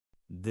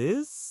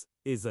This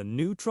is a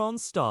neutron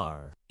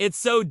star. It's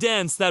so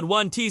dense that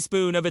 1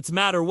 teaspoon of its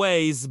matter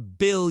weighs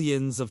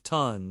billions of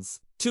tons.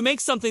 To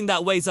make something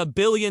that weighs 1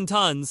 billion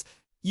tons,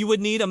 you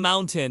would need a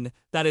mountain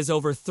that is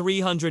over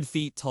 300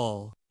 feet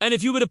tall. And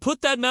if you were to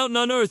put that mountain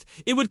on Earth,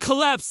 it would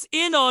collapse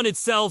in on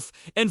itself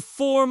and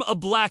form a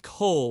black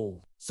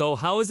hole. So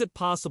how is it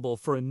possible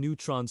for a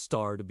neutron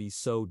star to be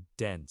so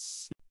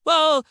dense?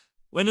 Well,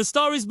 when a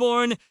star is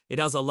born, it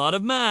has a lot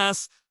of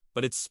mass,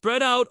 but it's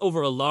spread out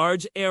over a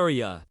large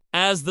area.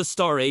 As the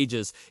star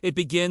ages, it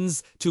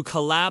begins to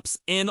collapse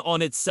in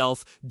on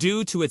itself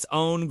due to its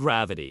own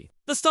gravity.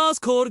 The star's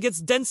core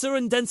gets denser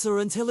and denser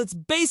until it's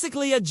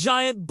basically a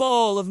giant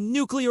ball of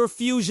nuclear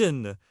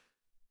fusion.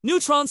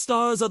 Neutron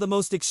stars are the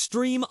most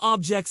extreme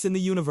objects in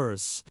the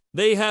universe.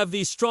 They have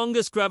the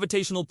strongest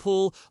gravitational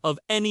pull of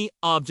any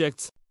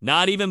object.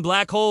 Not even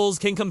black holes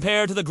can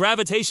compare to the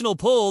gravitational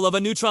pull of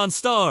a neutron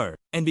star.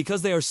 And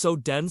because they are so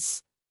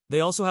dense, they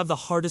also have the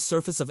hardest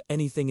surface of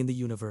anything in the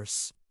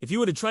universe. If you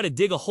were to try to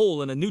dig a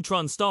hole in a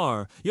neutron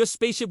star, your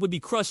spaceship would be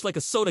crushed like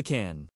a soda can.